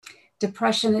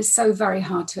depression is so very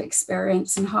hard to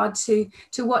experience and hard to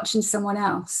watch in someone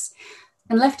else.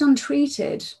 And left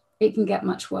untreated, it can get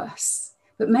much worse.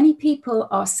 But many people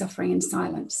are suffering in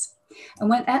silence. And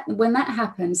when that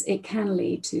happens, it can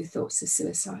lead to thoughts of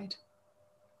suicide.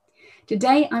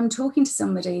 Today, I'm talking to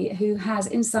somebody who has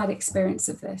inside experience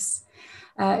of this.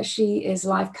 She is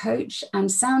life coach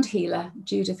and sound healer,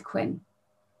 Judith Quinn.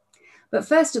 But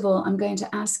first of all, I'm going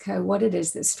to ask her what it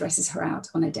is that stresses her out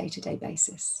on a day-to-day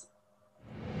basis.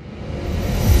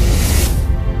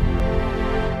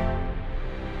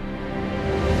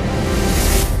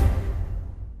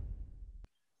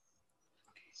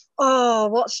 Oh,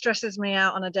 what stresses me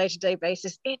out on a day-to-day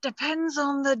basis? It depends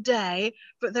on the day,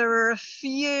 but there are a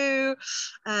few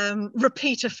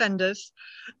repeat offenders.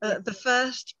 The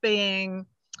first being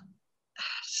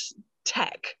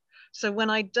tech. So when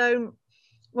I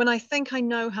think I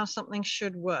know how something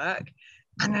should work,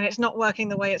 and then it's not working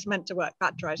the way it's meant to work,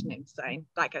 that drives me insane.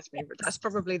 That gets me. That's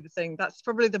probably the thing. That's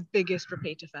probably the biggest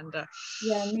repeat offender.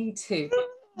 Yeah, me too.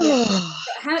 Yeah.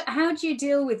 How do you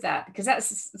deal with that? Because that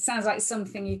sounds like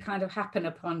something you kind of happen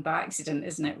upon by accident,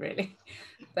 isn't it, really?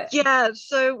 But yeah,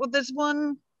 so there's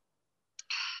one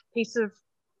piece of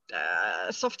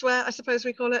software, I suppose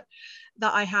we call it,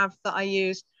 that I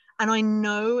use, and I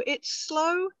know it's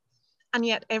slow, and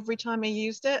yet every time I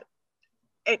used it,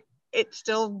 it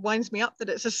still winds me up that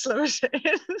it's as slow as it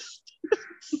is.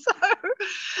 So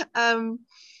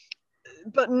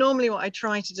but normally what I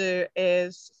try to do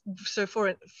is, so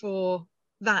for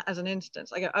that as an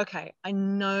instance, I go, okay, I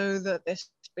know that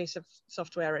this piece of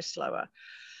software is slower.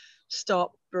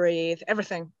 Stop, breathe,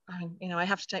 everything. I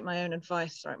have to take my own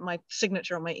advice. Right? My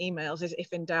signature on my emails is,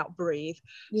 if in doubt, breathe.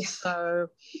 Yeah. So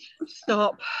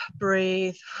stop,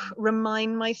 breathe,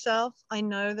 remind myself I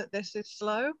know that this is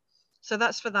slow. So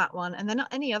that's for that one. And then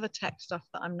any other tech stuff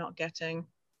that I'm not getting,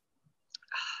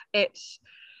 it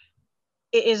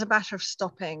is a matter of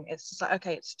stopping. It's just like,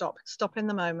 okay, stop in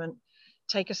the moment,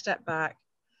 take a step back,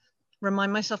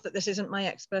 remind myself that this isn't my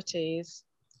expertise.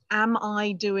 Am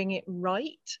I doing it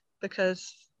right?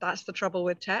 Because that's the trouble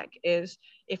with tech, is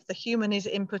if the human is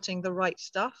inputting the right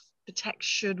stuff, the tech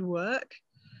should work.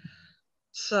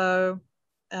 So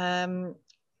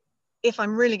if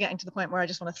I'm really getting to the point where I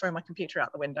just want to throw my computer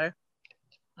out the window,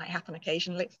 might happen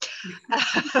occasionally,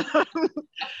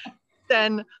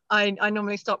 then I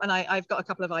normally stop, and I've got a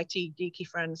couple of IT geeky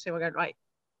friends who are going, right,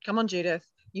 come on, Judith,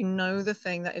 you know the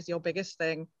thing that is your biggest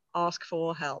thing, ask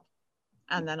for help.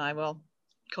 And then I will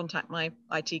contact my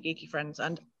IT geeky friends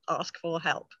and ask for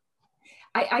help.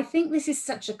 I think this is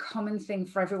such a common thing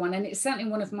for everyone, and it's certainly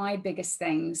one of my biggest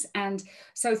things. And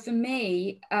so for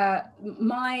me,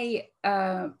 my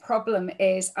problem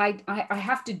is I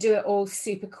have to do it all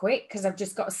super quick because I've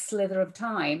just got a slither of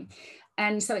time.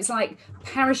 And so it's like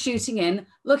parachuting in,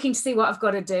 looking to see what I've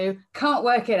got to do, can't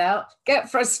work it out,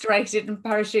 get frustrated and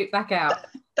parachute back out.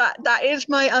 That is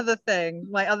my other thing.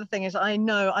 My other thing is, I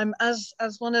know I'm as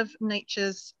one of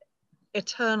nature's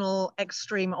eternal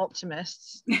extreme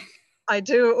optimists. I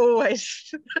do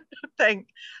always think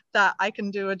that I can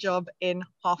do a job in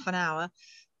half an hour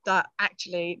that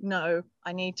actually, no,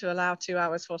 I need to allow 2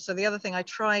 hours for. So the other thing I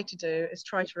try to do is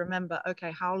try to remember,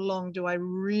 okay, how long do I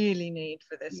really need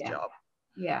for this job?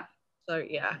 Yeah. So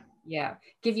yeah. Yeah.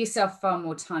 Give yourself far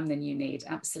more time than you need.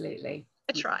 Absolutely.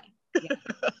 I try. Yeah.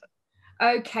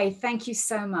 Okay. Thank you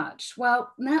so much.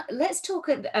 Well, now let's talk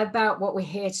about what we're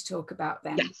here to talk about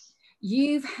then. Yes.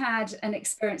 You've had an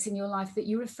experience in your life that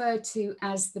you referred to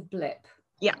as the blip.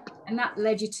 Yeah. And that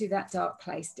led you to that dark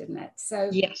place, didn't it? So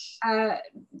yes.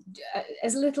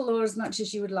 As little or as much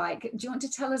as you would like, do you want to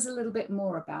tell us a little bit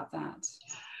more about that?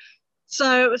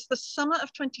 So it was the summer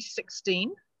of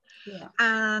 2016. Yeah.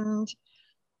 And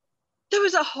there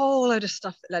was a whole load of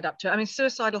stuff that led up to it. I mean,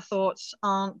 suicidal thoughts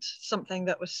aren't something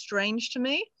that was strange to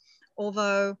me,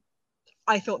 although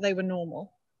I thought they were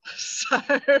normal. So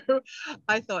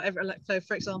I thought, so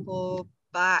for example,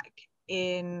 back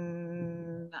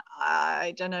in,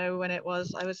 I don't know when it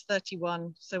was, I was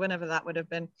 31. So whenever that would have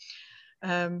been,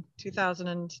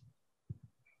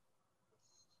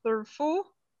 2004.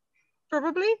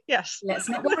 Probably, yes. Let's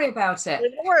not worry about it.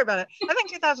 Don't worry about it. I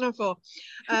think 2004.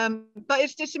 But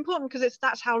it's important because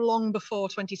that's how long before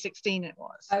 2016 it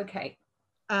was. Okay.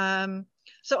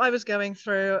 So I was going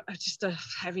through just a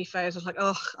heavy phase. I was like,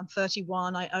 oh, I'm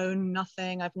 31. I own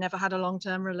nothing. I've never had a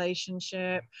long-term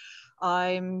relationship.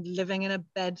 I'm living in a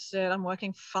bedsit. I'm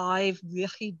working 5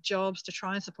 yucky jobs to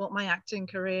try and support my acting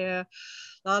career.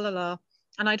 La la la.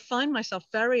 And I'd find myself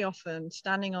very often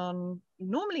standing on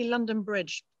normally London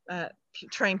Bridge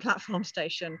train platform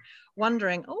station,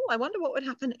 wondering, oh, I wonder what would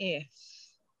happen if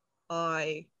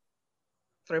I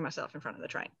threw myself in front of the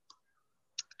train.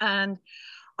 And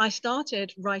I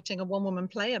started writing a one-woman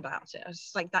play about it. It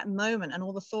was like that moment and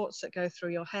all the thoughts that go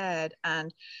through your head.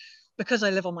 And because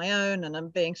I live on my own and I'm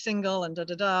being single and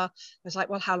I was like,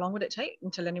 well, how long would it take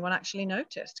until anyone actually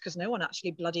noticed? Because no one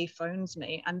actually bloody phones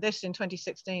me. And this in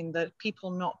 2016, the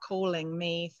people not calling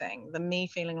me thing, the me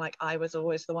feeling like I was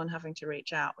always the one having to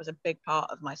reach out, was a big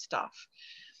part of my stuff.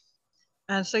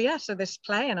 And so, yeah, so this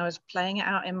play, and I was playing it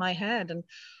out in my head,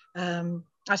 and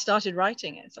I started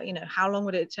writing it. So, you know, how long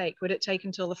would it take? Would it take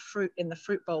until the fruit in the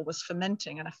fruit bowl was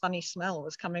fermenting and a funny smell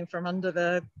was coming from under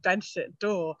the bedsit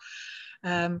door?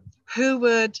 Who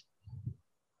would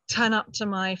turn up to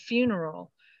my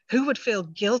funeral? Who would feel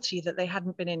guilty that they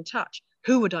hadn't been in touch?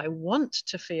 Who would I want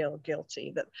to feel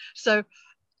guilty that? So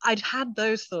I'd had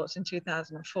those thoughts in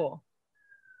 2004.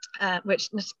 Which,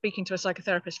 speaking to a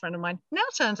psychotherapist friend of mine, now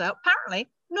turns out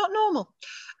apparently not normal,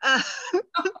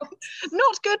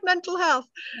 not good mental health.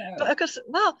 No. But of course,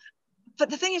 well, but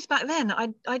the thing is, back then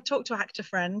I talked to actor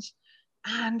friends,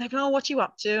 and they'd go, oh, what are you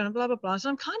up to? And blah, blah, blah. So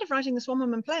I'm kind of writing this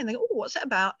one-woman play, and they go, oh, what's it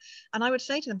about? And I would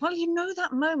say to them, well, you know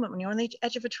that moment when you're on the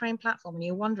edge of a train platform and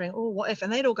you're wondering, oh, what if?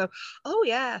 And they'd all go, oh,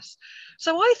 yes.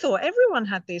 So I thought everyone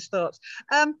had these thoughts.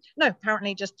 No,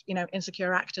 apparently just, you know,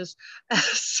 insecure actors.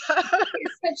 So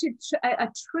it's such a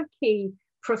tricky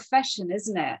profession,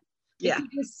 isn't it? Yeah.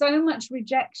 Because there's so much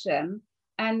rejection.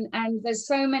 And there's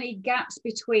so many gaps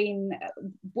between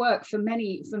work for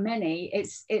many.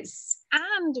 It's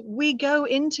and we go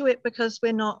into it because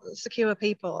we're not secure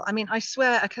people. I mean, I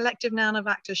swear a collective noun of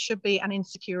actors should be an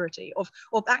insecurity of,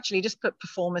 or actually just put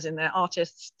performers in there,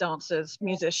 artists, dancers,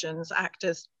 musicians,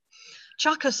 actors,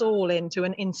 chuck us all into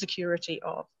an insecurity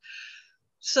of.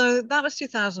 So that was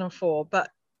 2004, but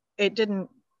it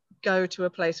didn't go to a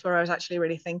place where I was actually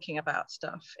really thinking about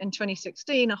stuff. In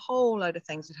 2016, a whole load of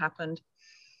things had happened.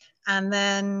 And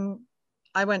then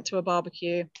I went to a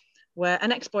barbecue where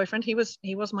an ex-boyfriend, he was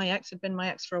my ex, had been my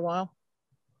ex for a while.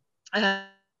 He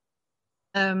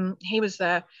was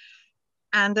there,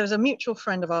 and there was a mutual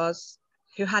friend of ours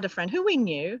who had a friend who we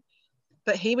knew,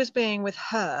 but he was being with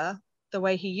her the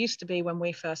way he used to be when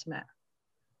we first met.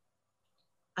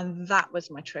 And that was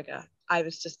my trigger. I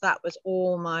was just, that was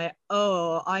all my,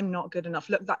 oh, I'm not good enough.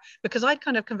 Look, that, because I'd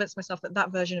kind of convinced myself that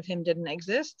that version of him didn't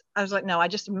exist. I was like, no, I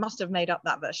just must have made up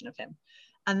that version of him.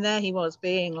 And there he was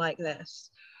being like this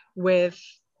with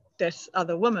this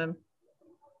other woman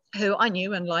who I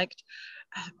knew and liked,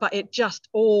 but it just,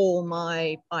 all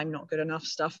my I'm not good enough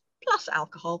stuff, plus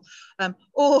alcohol,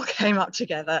 all came up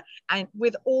together. And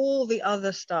with all the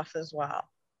other stuff as well,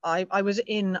 I was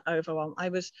in overwhelm. I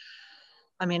was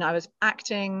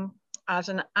acting. As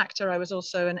an actor, I was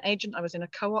also an agent. I was in a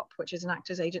co-op, which is an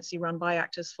actors agency run by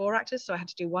actors for actors. So I had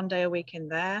to do 1 day a week in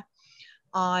there.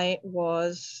 I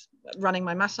was running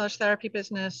my massage therapy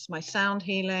business, my sound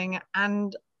healing,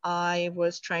 and I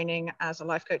was training as a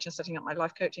life coach and setting up my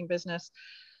life coaching business.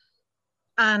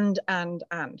 And.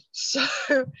 So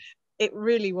it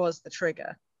really was the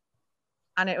trigger.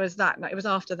 And it was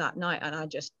after that night, and I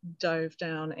just dove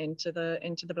down into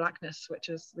the blackness, which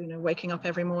is, you know, waking up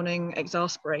every morning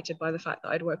exasperated by the fact that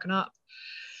I'd woken up,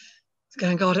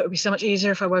 going, God, it would be so much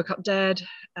easier if I woke up dead.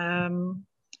 And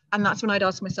that's when I'd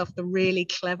ask myself the really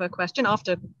clever question,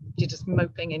 after just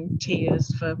moping in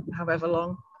tears for however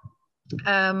long.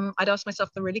 I'd ask myself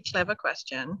the really clever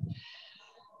question,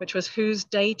 which was, whose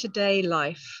day-to-day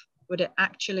life would it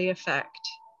actually affect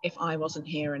if I wasn't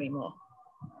here anymore?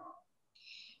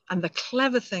 And the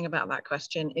clever thing about that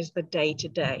question is the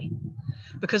day-to-day,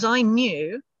 because I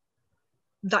knew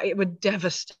that it would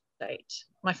devastate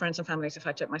my friends and families if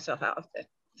I took myself out of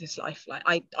this life.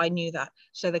 Like I knew that.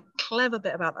 So the clever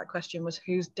bit about that question was,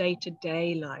 whose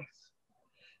day-to-day life?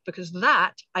 Because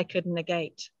that I could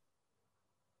negate.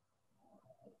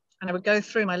 And I would go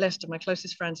through my list of my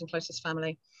closest friends and closest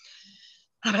family.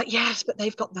 And I'd be like, yes, but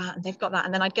they've got that and they've got that.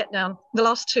 And then I'd get down, the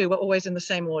last two were always in the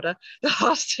same order. The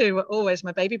last two were always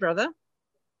my baby brother,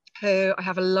 who I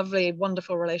have a lovely,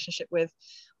 wonderful relationship with.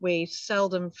 We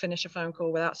seldom finish a phone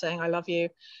call without saying, I love you.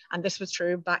 And this was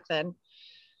true back then.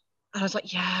 And I was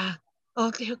like, yeah, oh,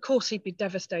 of course he'd be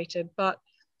devastated, but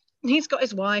he's got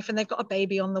his wife and they've got a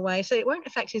baby on the way. So it won't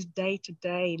affect his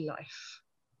day-to-day life.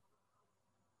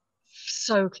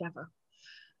 So clever.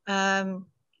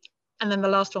 And then the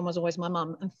last one was always my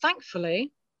mum. And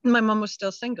thankfully, my mum was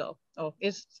still single, or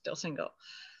is still single.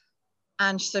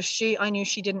 And so I knew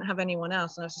she didn't have anyone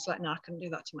else. And I was just like, no, I couldn't do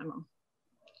that to my mum.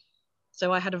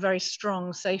 So I had a very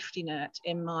strong safety net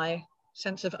in my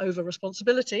sense of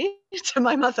over-responsibility to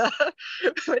my mother,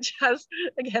 which has,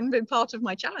 again, been part of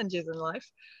my challenges in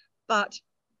life. But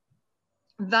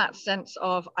that sense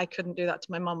of I couldn't do that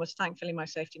to my mum was thankfully my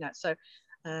safety net. So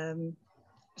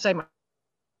my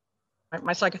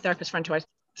psychotherapist friend who I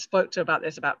spoke to about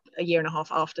this about a year and a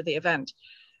half after the event,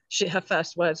 her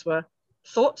first words were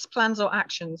thoughts, plans, or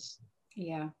actions.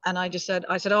 Yeah. And I said,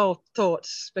 oh,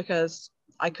 thoughts, because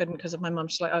I couldn't because of my mum.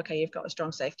 She's like, okay, you've got a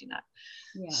strong safety net.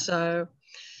 Yeah. So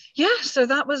yeah, so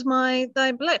that was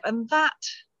the blip. And that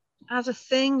as a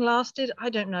thing lasted, I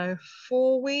don't know,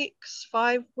 4 weeks,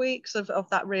 5 weeks of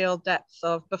that real depth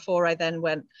of before I then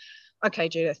went, okay,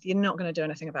 Judith, you're not going to do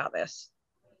anything about this.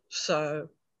 So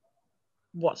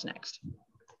what's next?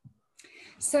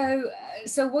 So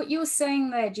what you're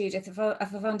saying there, Judith, if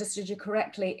I've understood you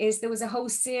correctly, is there was a whole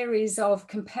series of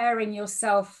comparing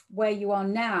yourself where you are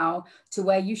now to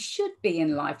where you should be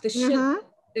in life. The should,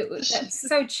 that's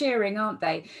so cheering, aren't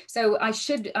they? So I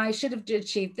should have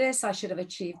achieved this, I should have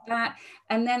achieved that.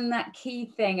 And then that key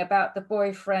thing about the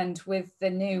boyfriend with the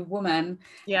new woman,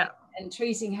 yeah, and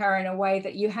treating her in a way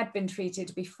that you had been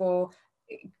treated before,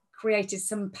 created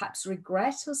some perhaps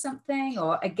regret or something,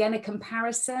 or again a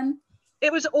comparison.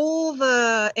 It was all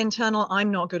the internal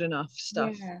I'm not good enough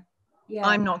stuff. Yeah.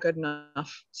 I'm not good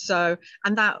enough. So,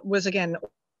 and that was again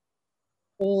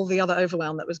all the other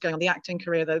overwhelm that was going on, the acting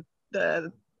career,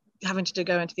 the having to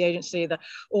go into the agency,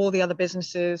 all the other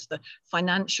businesses, the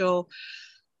financial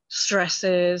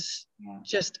stresses,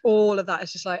 just all of that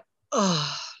is just like,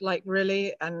 oh, like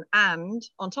really. And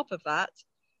on top of that,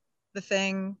 the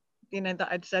thing, that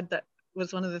I'd said that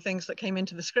was one of the things that came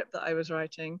into the script that I was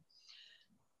writing.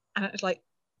 And it's like,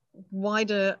 why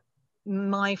do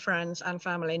my friends and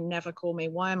family never call me?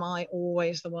 Why am I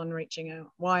always the one reaching out?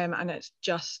 And it's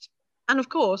just, and of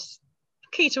course,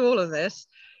 key to all of this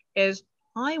is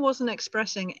I wasn't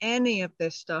expressing any of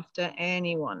this stuff to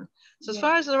anyone. So as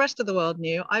far as the rest of the world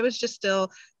knew, I was just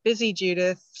still busy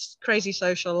Judith, crazy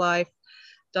social life,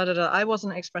 I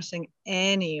wasn't expressing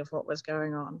any of what was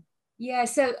going on. Yeah,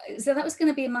 so that was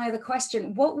going to be my other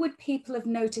question. What would people have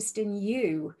noticed in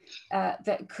you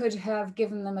that could have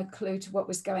given them a clue to what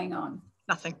was going on?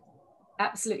 Nothing.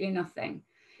 Absolutely nothing.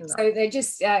 No. So they're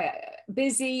just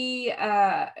busy,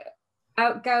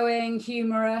 outgoing,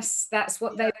 humorous. That's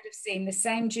what they would have seen, the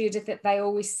same Judith that they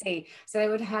always see. So they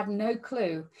would have no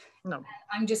clue. No.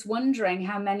 I'm just wondering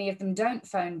how many of them don't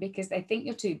phone because they think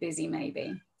you're too busy,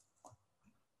 maybe.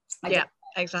 Yeah,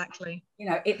 exactly.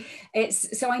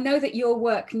 It's so I know that your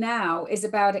work now is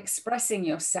about expressing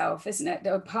yourself, isn't it?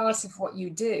 A part of what you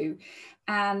do.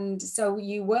 And so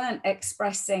you weren't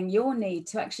expressing your need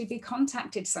to actually be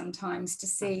contacted sometimes to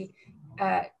see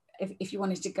if you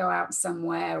wanted to go out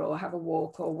somewhere or have a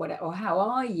walk or whatever, or how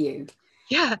are you?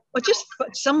 Yeah, or just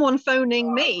someone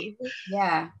phoning me.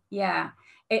 Yeah.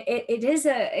 It is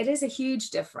a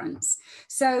huge difference.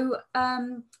 So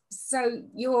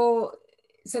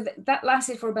that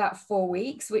lasted for about 4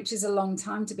 weeks, which is a long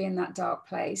time to be in that dark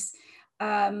place.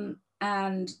 And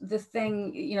the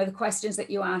thing, the questions that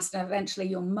you asked, and eventually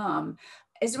your mum,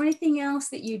 is there anything else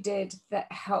that you did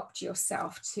that helped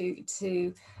yourself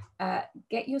to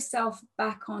get yourself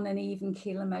back on an even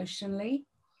keel emotionally?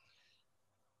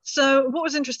 So what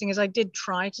was interesting is I did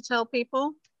try to tell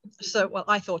people. So, well,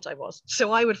 I thought I was.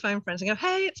 So I would phone friends and go,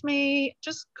 hey, it's me,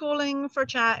 just calling for a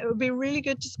chat. It would be really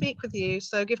good to speak with you.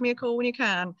 So give me a call when you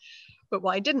can. But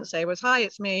what I didn't say was, hi,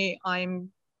 it's me.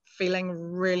 I'm feeling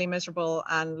really miserable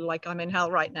and like I'm in hell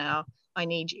right now. I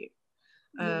need you.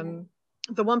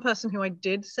 The one person who I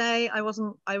did say I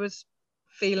was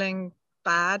feeling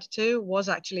bad to was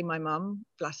actually my mum,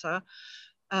 bless her.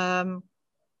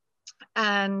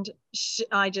 And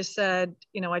I just said,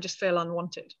 I just feel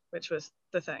unwanted, which was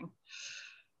the thing.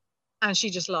 And she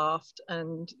just laughed,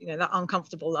 and that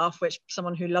uncomfortable laugh, which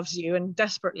someone who loves you and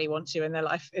desperately wants you in their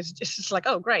life is just like,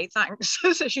 oh, great, thanks.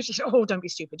 So she's just, oh, don't be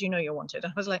stupid, you're wanted.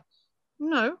 And I was like,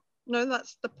 no,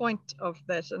 that's the point of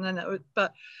this. And then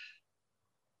but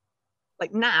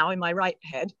like now in my right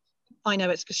head, I know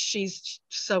it's because she's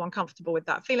so uncomfortable with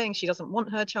that feeling. She doesn't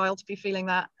want her child to be feeling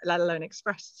that, let alone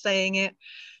saying it.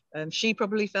 She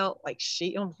probably felt like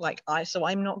so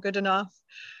I'm not good enough.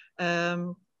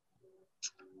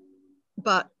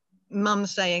 But mum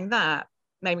saying that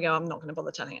made me go, I'm not going to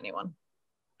bother telling anyone.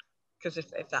 Because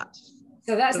if that's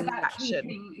about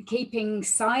keeping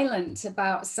silent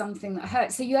about something that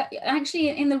hurts. So you actually,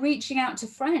 in the reaching out to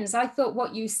friends, I thought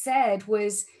what you said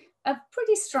was a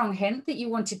pretty strong hint that you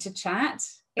wanted to chat.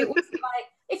 It was like,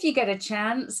 if you get a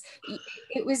chance,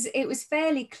 it was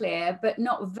fairly clear, but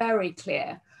not very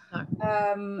clear.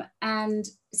 No. And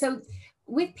so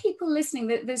with people listening,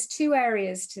 there's two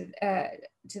areas to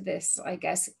this, I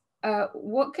guess.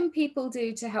 What can people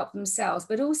do to help themselves,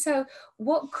 but also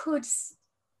what could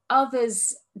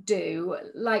others do,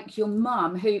 like your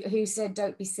mum who said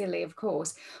don't be silly, of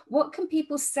course, what can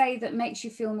people say that makes you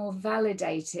feel more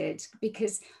validated?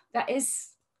 Because that is,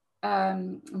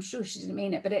 I'm sure she didn't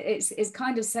mean it, but it's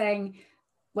kind of saying,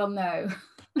 well, no.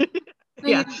 No,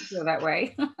 Yeah. you don't feel that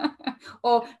way.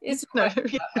 Or it's No. right that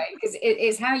way, because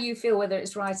it's how you feel, whether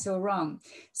it's right or wrong.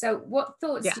 So what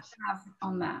thoughts Yes. do you have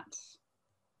on that?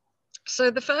 So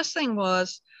the first thing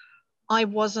was, I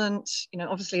wasn't,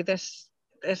 obviously this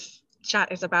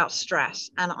chat is about stress,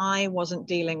 and I wasn't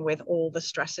dealing with all the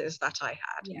stresses that I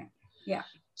had. Yeah. Yeah.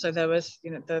 So there was,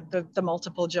 the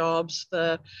multiple jobs,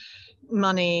 the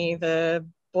money, the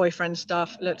boyfriend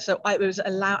stuff. So I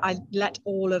let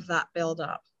all of that build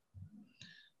up.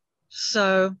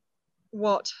 So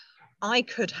what I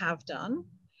could have done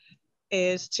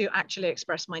is to actually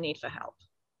express my need for help.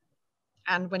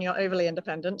 And when you're overly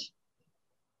independent,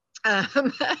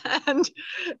 and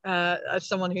as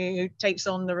someone who takes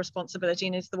on the responsibility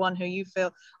and is the one who you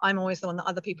feel, I'm always the one that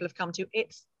other people have come to,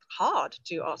 it's hard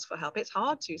to ask for help. It's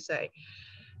hard to say,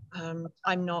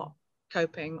 I'm not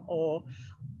coping, or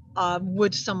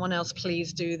would someone else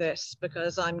please do this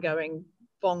because I'm going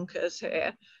bonkers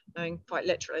here, I mean, quite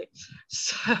literally.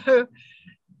 So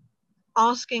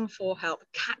asking for help,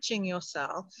 catching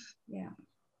yourself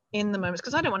in the moments,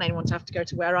 because I don't want anyone to have to go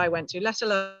to where I went to, let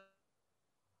alone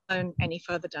any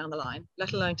further down the line,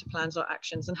 let alone to plans or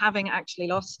actions. And having actually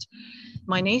lost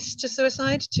my niece to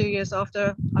suicide 2 years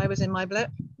after I was in my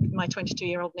blip, my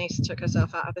 22-year-old niece took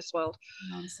herself out of this world.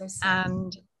 Oh, I'm so sad.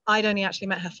 And I'd only actually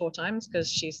met her 4 times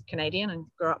because she's Canadian and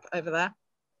grew up over there.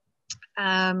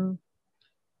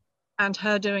 And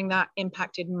her doing that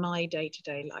impacted my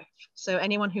day-to-day life. So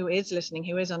anyone who is listening,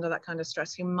 who is under that kind of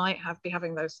stress, who might be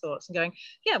having those thoughts and going,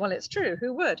 yeah, well, it's true,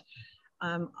 who would?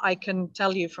 I can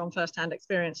tell you from firsthand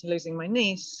experience losing my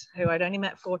niece, who I'd only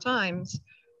met 4 times,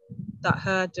 that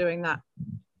her doing that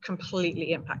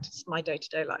completely impacted my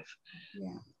day-to-day life.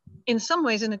 Yeah. In some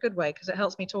ways, in a good way, because it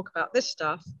helps me talk about this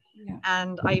stuff. Yeah.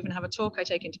 And I even have a talk I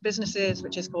take into businesses,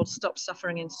 which is called Stop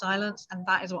Suffering in Silence. And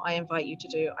that is what I invite you to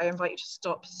do. I invite you to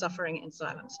stop suffering in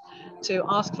silence, to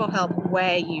ask for help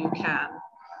where you can,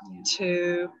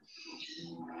 to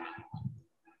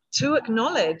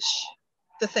acknowledge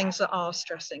the things that are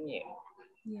stressing you,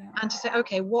 and to say,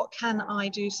 okay, what can I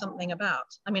do something about?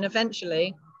 I mean,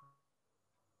 eventually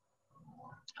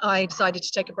I decided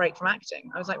to take a break from acting.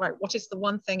 I was like, right, what is the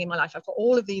one thing in my life? I've got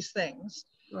all of these things.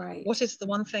 Right. What is the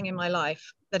one thing in my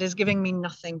life that is giving me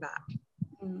nothing back?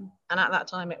 And at that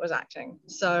time it was acting.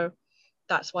 So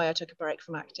that's why I took a break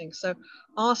from acting. So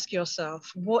ask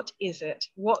yourself, what is it?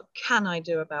 What can I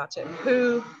do about it?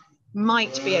 Who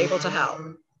might be able to help?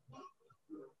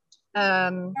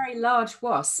 Very large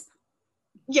wasp.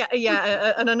 Yeah,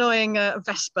 an annoying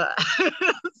Vespa.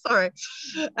 Sorry.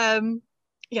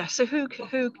 So who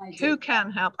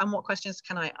can help, and what questions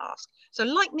can I ask? So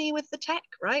like me with the tech,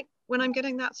 right? When I'm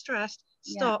getting that stressed,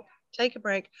 stop, take a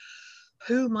break.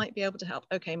 Who might be able to help?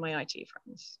 Okay, my IT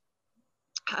friends.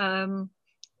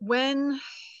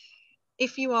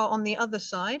 If you are on the other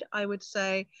side, I would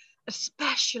say,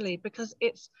 especially because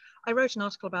I wrote an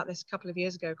article about this a couple of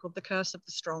years ago called The Curse of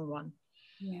the Strong One.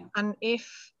 Yeah. And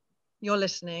if you're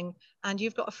listening and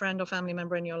you've got a friend or family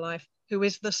member in your life who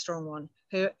is the strong one,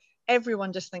 who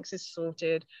everyone just thinks is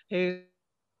sorted, who's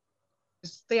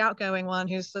the outgoing one,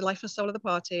 who's the life and soul of the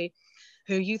party,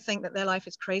 who you think that their life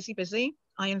is crazy busy,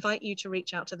 I invite you to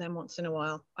reach out to them once in a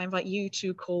while. I invite you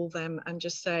to call them and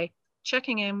just say,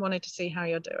 checking in, wanted to see how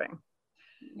you're doing.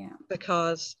 Yeah.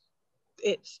 Because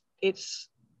it's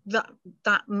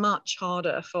that much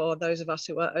harder for those of us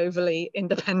who are overly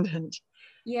independent.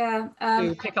 Yeah.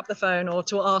 To pick up the phone or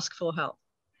to ask for help.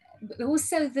 But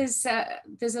also there's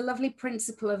a lovely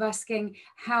principle of asking,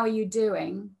 how are you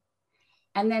doing?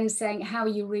 And then saying, how are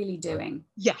you really doing?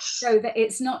 Yes. So that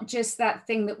it's not just that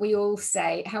thing that we all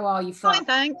say, how are you? Fine,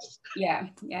 thanks. Yeah,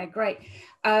 great.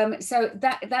 So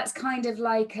that's kind of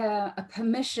like a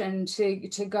permission to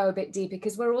go a bit deeper,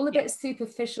 because we're all a bit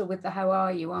superficial with the how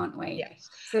are you, aren't we? Yes.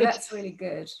 So that's really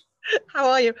good. How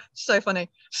are you? So funny.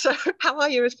 So how are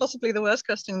you is possibly the worst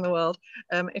question in the world.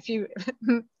 If you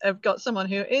have got someone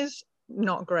who is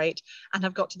not great and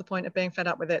have got to the point of being fed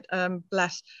up with it,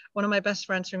 bless one of my best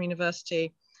friends from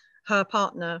university, her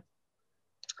partner,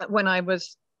 when I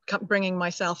was bringing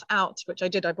myself out, which I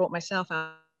did, I brought myself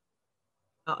out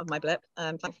of my blip.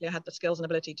 Thankfully I had the skills and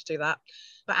ability to do that.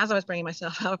 But as I was bringing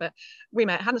myself out of it, we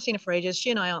met, hadn't seen her for ages.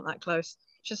 She and I aren't that close.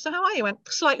 She said, so how are you? I went,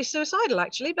 slightly suicidal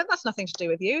actually, but that's nothing to do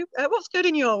with you. What's good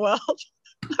in your world?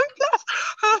 Bless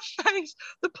her face,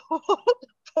 the poor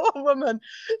woman.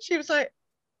 She was like,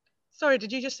 sorry,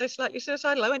 did you just say slightly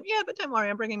suicidal? I went, yeah, but don't worry,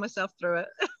 I'm bringing myself through it.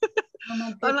 Oh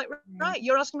my I'm like, goodness. right,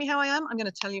 you're asking me how I am, I'm going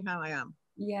to tell you how I am.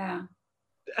 Yeah.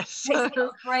 So It's a lot of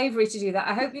bravery to do that.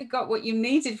 I hope you got what you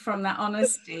needed from that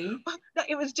honesty.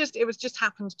 it was just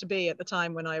happened to be at the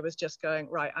time when I was just going,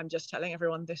 right, I'm just telling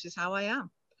everyone this is how I am.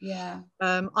 Yeah.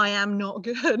 I am not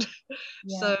good.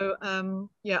 Yeah. So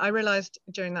yeah, I realized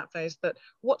during that phase that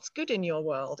what's good in your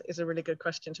world is a really good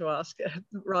question to ask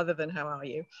rather than how are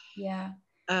you. Yeah.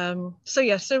 So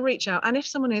yeah, so reach out, and if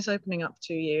someone is opening up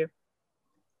to you,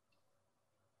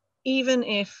 even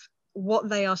if what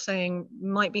they are saying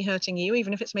might be hurting you,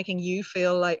 even if it's making you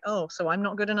feel like, oh, so I'm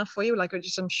not good enough for you, like,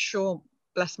 I'm sure,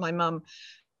 bless my mum,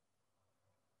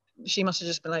 she must have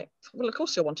just been like, well, of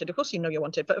course you're wanted, of course you know you're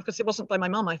wanted. But of course it wasn't by my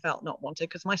mum I felt not wanted,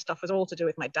 because my stuff was all to do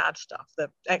with my dad's stuff. The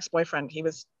ex-boyfriend,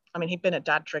 he'd been a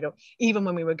dad trigger. Even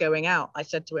when we were going out, I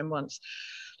said to him once,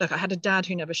 look, I had a dad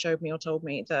who never showed me or told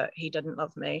me that he didn't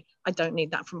love me. I don't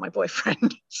need that from my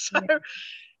boyfriend.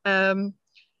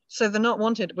 So the not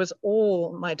wanted was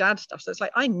all my dad's stuff. So it's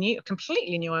like, I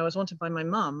completely knew I was wanted by my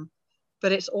mum,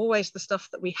 but it's always the stuff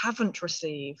that we haven't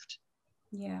received.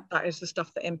 Yeah. That is the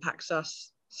stuff that impacts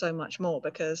us so much more,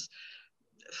 because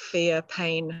fear,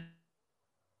 pain,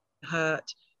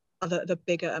 hurt are the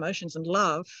bigger emotions, and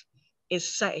love is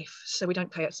safe, so we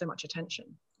don't pay it so much attention.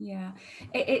 Yeah,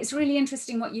 it's really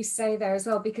interesting what you say there as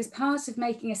well, because part of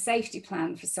making a safety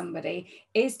plan for somebody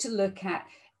is to look at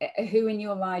who in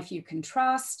your life you can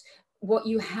trust, what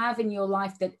you have in your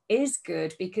life that is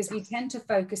good, because we tend to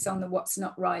focus on the what's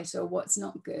not right or what's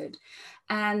not good,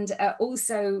 and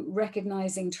also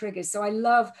recognizing triggers. So I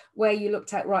love where you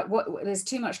looked at, right, there's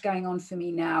too much going on for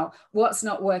me now, what's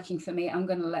not working for me, I'm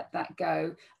going to let that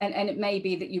go. And it may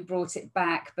be that you brought it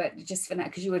back, but just for that,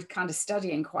 because you were kind of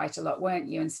studying quite a lot, weren't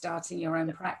you, and starting your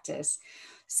own practice.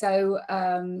 So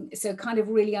so kind of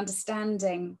really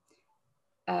understanding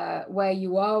where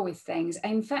you are with things.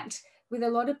 And in fact, with a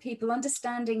lot of people,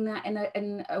 understanding that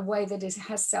in a way that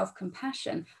has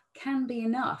self-compassion can be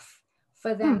enough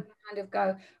for them to kind of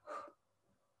go,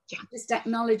 just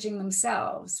acknowledging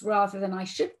themselves, rather than I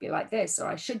should be like this, or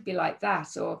I should be like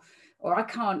that, or I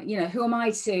can't, who am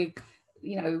I to,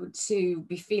 to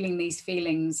be feeling these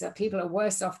feelings? People are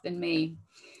worse off than me.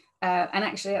 And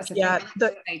actually, that's the thing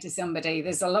I say to somebody.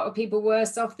 There's a lot of people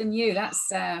worse off than you. That's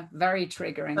very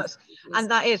triggering.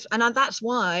 That's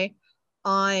why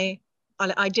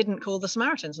I didn't call the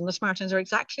Samaritans, and the Samaritans are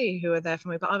exactly who are there for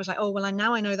me. But I was like, oh, well,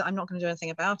 now I know that I'm not going to do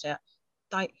anything about it.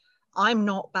 I'm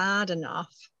not bad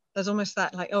enough. There's almost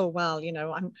that like, oh, well,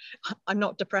 I'm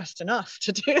not depressed enough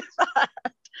to do that.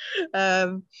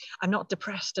 I'm not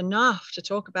depressed enough to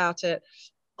talk about it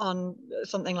on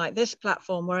something like this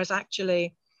platform. Whereas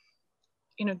actually,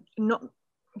 not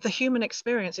the human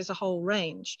experience is a whole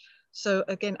range. So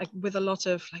again, with a lot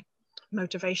of like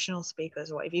motivational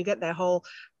speakers, or if you get their whole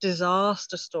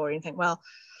disaster story and think, well,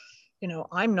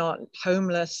 I'm not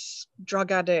homeless,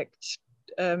 drug addict,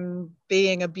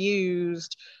 being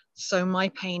abused, so my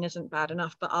pain isn't bad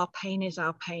enough. But our pain is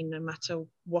our pain, no matter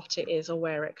what it is or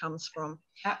where it comes from.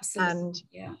 Absolutely. And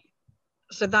yeah.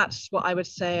 So that's what I would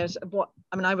say is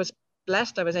I was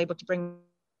blessed. I was able to bring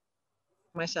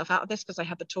myself out of this because I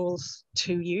had the tools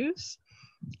to use,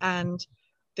 and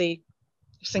the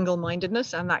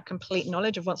single-mindedness and that complete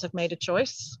knowledge of once I've made a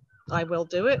choice, I will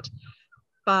do it.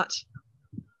 But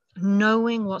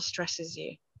knowing what stresses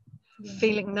you,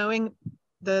 knowing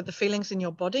the feelings in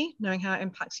your body, knowing how it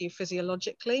impacts you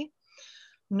physiologically,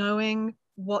 knowing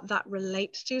what that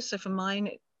relates to. So for mine,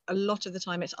 a lot of the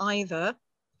time it's either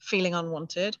feeling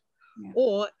unwanted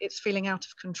or it's feeling out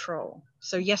of control.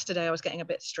 So yesterday I was getting a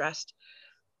bit stressed,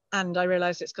 and I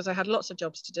realized it's because I had lots of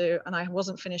jobs to do and I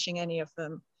wasn't finishing any of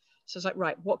them. So it's like,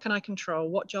 right, what can I control?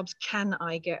 What jobs can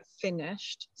I get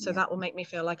finished? So that will make me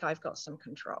feel like I've got some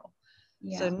control.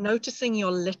 So noticing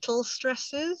your little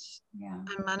stresses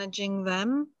and managing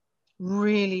them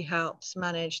really helps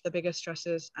manage the bigger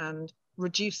stresses and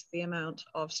reduce the amount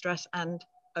of stress and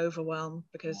overwhelm,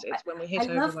 because it's when we hit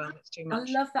overwhelm, it's too much.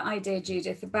 I love that idea,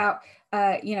 Judith, about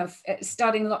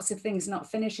starting lots of things,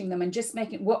 not finishing them, and just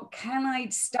making, what can I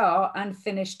start and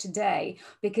finish today?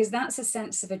 Because that's a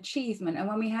sense of achievement, and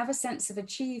when we have a sense of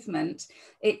achievement,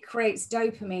 it creates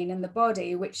dopamine in the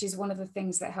body, which is one of the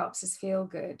things that helps us feel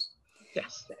good.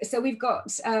 Yes. So we've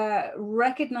got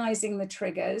recognizing the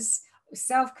triggers,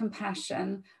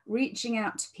 self-compassion, reaching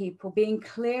out to people, being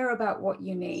clear about what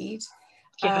you need.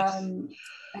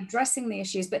 Addressing the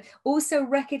issues, but also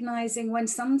recognizing when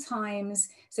sometimes,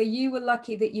 so you were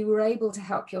lucky that you were able to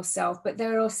help yourself, but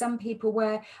there are some people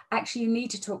where actually you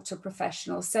need to talk to a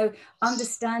professional. So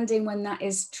understanding when that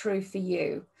is true for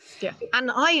you. Yeah, and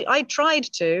I tried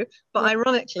to, but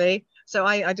ironically, So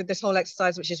I did this whole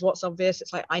exercise, which is what's obvious.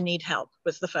 It's like, I need help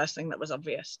was the first thing that was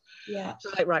obvious. Yeah. So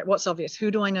like, right, what's obvious?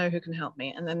 Who do I know who can help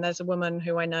me? And then there's a woman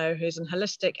who I know who's an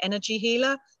holistic energy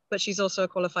healer, but she's also a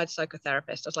qualified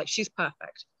psychotherapist. I was like, she's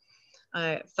perfect.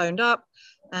 I phoned up,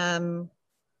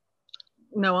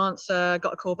 no answer,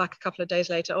 got a call back a couple of days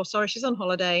later. Oh, sorry, she's on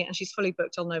holiday and she's fully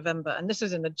booked till November. And this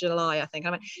is in the July, I think.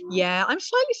 I mean, yeah, I'm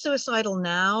slightly suicidal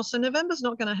now, so November's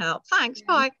not going to help. Thanks, Yeah,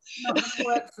 bye. not going to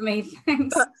work for me.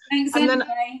 Thanks. Thanks and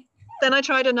anyway. then I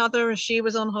tried another and she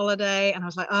was on holiday and I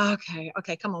was like, oh,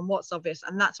 okay, come on, what's obvious?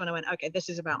 And that's when I went, okay, this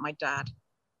is about my dad.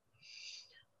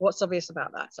 What's obvious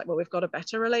about that? It's like, well, we've got a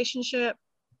better relationship.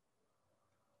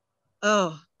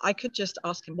 Oh, I could just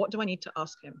ask him, what do I need to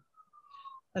ask him?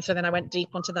 And so then I went deep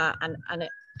onto that, and it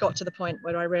got to the point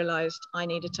where I realized I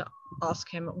needed to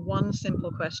ask him one simple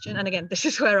question. And again, this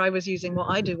is where I was using what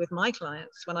I do with my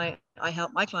clients when I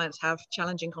help my clients have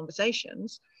challenging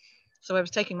conversations. So I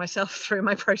was taking myself through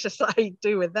my process that I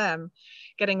do with them,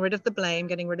 getting rid of the blame,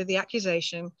 getting rid of the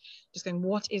accusation, just going,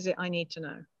 what is it I need to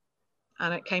know?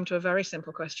 And it came to a very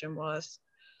simple question was,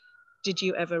 did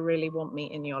you ever really want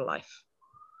me in your life?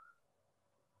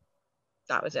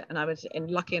 That was it. And I was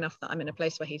lucky enough that I'm in a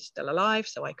place where he's still alive,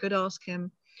 so I could ask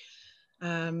him.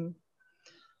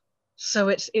 So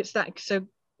it's that. So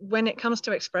when it comes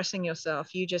to expressing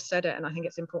yourself, you just said it, and I think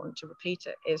it's important to repeat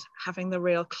it, is having the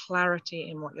real clarity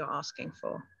in what you're asking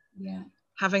for. Yeah.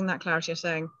 Having that clarity of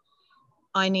saying,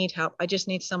 I need help. I just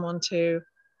need someone to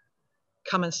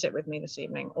come and sit with me this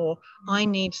evening, or I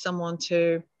need someone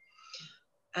to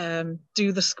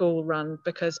do the school run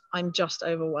because I'm just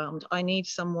overwhelmed. I need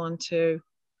someone to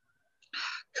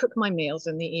cook my meals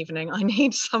in the evening. I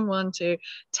need someone to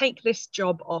take this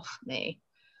job off me.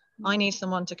 I need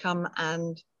someone to come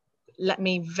and let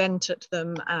me vent at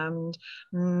them and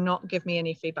not give me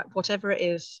any feedback. Whatever it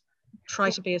is, try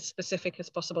to be as specific as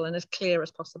possible and as clear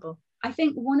as possible. I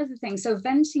think one of the things, so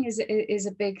venting is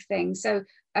a big thing. So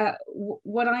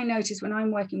what I notice when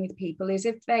I'm working with people is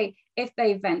if they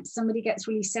vent, somebody gets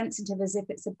really sensitive as if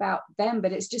it's about them,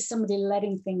 but it's just somebody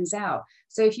letting things out.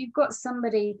 So if you've got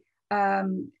somebody,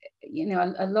 you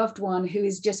know, a loved one who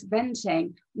is just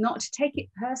venting, not to take it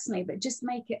personally, but just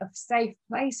make it a safe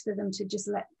place for them to just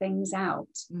let things out.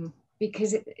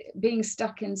 Because being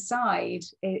stuck inside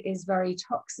is very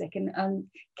toxic and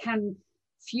can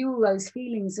fuel those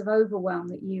feelings of overwhelm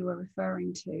that you were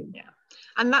referring to. Yeah.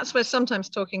 And that's where sometimes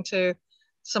talking to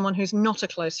someone who's not a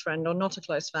close friend or not a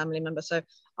close family member, so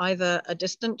either a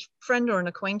distant friend or an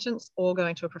acquaintance or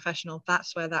going to a professional,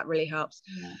 that's where that really helps.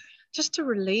 Yeah. Just to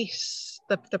release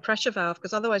the pressure valve,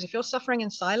 because otherwise if you're suffering in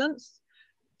silence,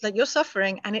 like you're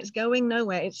suffering and it's going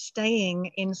nowhere, it's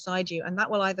staying inside you, and that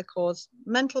will either cause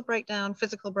mental breakdown,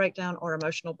 physical breakdown, or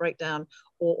emotional breakdown,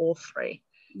 or all three.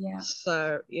 Yeah.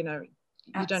 So, you know,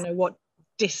 you don't know what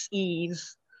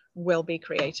dis-ease will be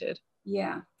created.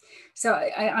 Yeah. So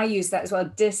I use that as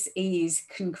well. Dis-ease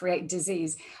can create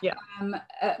disease. Yeah.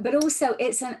 But also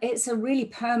it's a really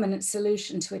permanent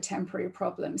solution to a temporary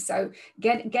problem. So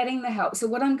getting the help. So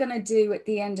what I'm going to do at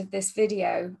the end of this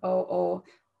video or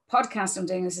podcast, I'm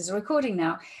doing this as a recording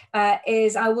now,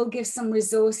 is I will give some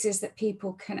resources that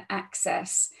people can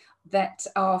access that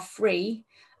are free.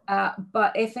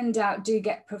 But if in doubt, do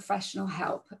get professional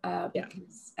help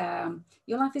because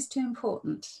your life is too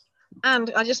important.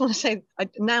 And I just want to say, I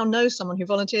now know someone who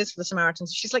volunteers for the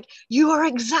Samaritans. She's like, you are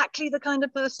exactly the kind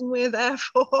of person we're there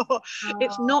for.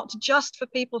 It's not just for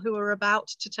people who are about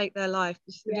to take their life.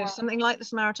 You know, something like the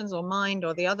Samaritans or Mind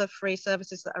or the other free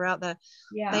services that are out there.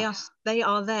 Yeah. They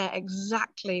are there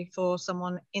exactly for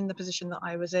someone in the position that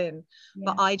I was in. Yeah.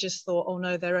 But I just thought, oh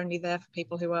no, they're only there for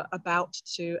people who are about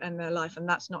to end their life. And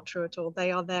that's not true at all.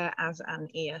 They are there as an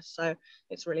ear. So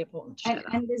it's really important to share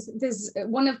that. And there's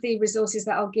one of the resources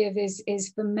that I'll give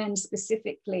is for men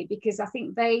specifically, because I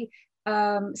think they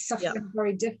suffer in a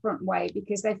very different way,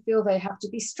 because they feel they have to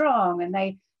be strong and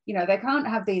they can't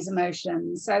have these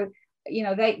emotions. So, you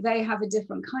know, they have a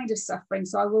different kind of suffering.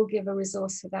 So I will give a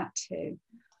resource for that too.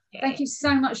 Yeah. Thank you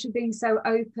so much for being so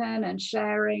open and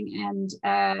sharing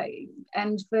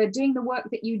and for doing the work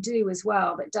that you do as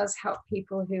well, that does help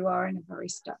people who are in a very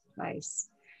stuck place.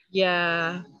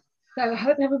 Yeah. So I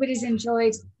hope everybody's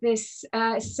enjoyed this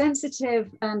sensitive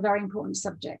and very important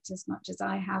subject as much as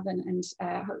I have, and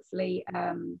hopefully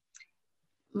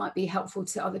might be helpful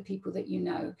to other people that you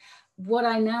know. What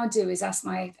I now do is ask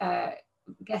my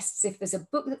guests if there's a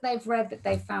book that they've read that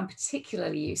they found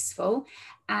particularly useful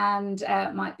and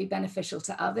might be beneficial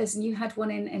to others. And you had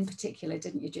one in particular,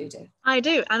 didn't you, Judith? I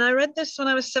do. And I read this when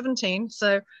I was 17.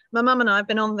 So my mum and I have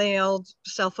been on the old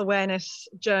self-awareness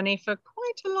journey for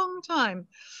quite a long time.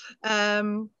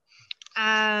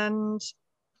 and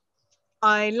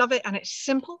I love it. And it's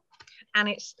simple and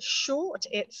it's short.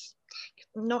 It's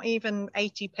not even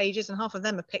 80 pages, and half of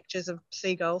them are pictures of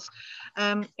seagulls.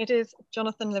 It is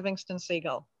Jonathan Livingston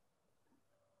Seagull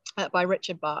by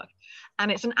Richard Bach,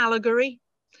 and it's an allegory.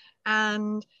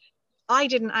 And I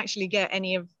didn't actually get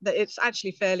any of that. It's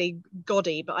actually fairly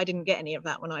gaudy, but I didn't get any of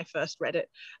that when I first read it,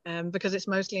 because it's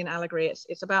mostly an allegory.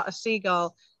 It's about a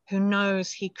seagull who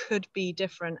knows he could be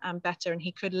different and better, and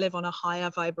he could live on a higher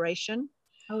vibration.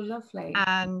 Oh, lovely.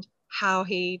 And how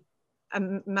he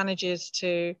manages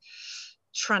to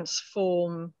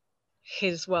transform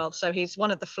his world. So he's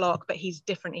one of the flock, but he's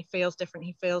different. He feels different.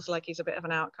 He feels like he's a bit of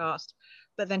an outcast.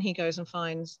 But then he goes and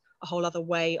finds a whole other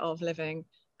way of living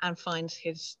and finds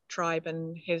his tribe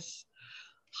and his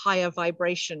higher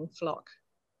vibration flock.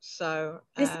 So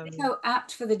this is so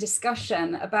apt for the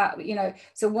discussion about, you know,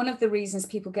 so one of the reasons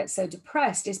people get so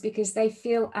depressed is because they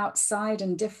feel outside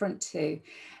and different too.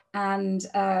 And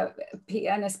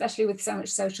especially with so much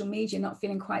social media, not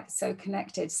feeling quite so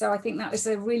connected. So I think that was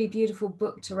a really beautiful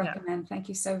book to recommend. Thank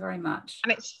you so very much.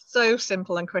 And it's so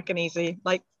simple and quick and easy.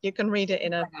 Like you can read it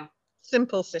in a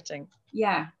simple sitting.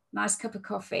 Yeah, nice cup of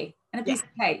coffee and a piece of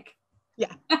cake.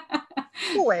 Yeah,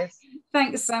 always.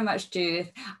 Thanks so much,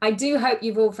 Judith. I do hope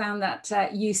you've all found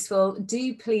that useful.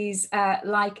 Do please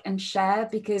like and share,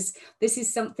 because this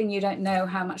is something you don't know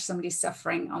how much somebody's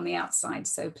suffering on the outside.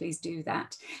 So please do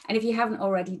that. And if you haven't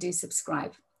already, do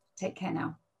subscribe. Take care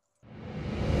now.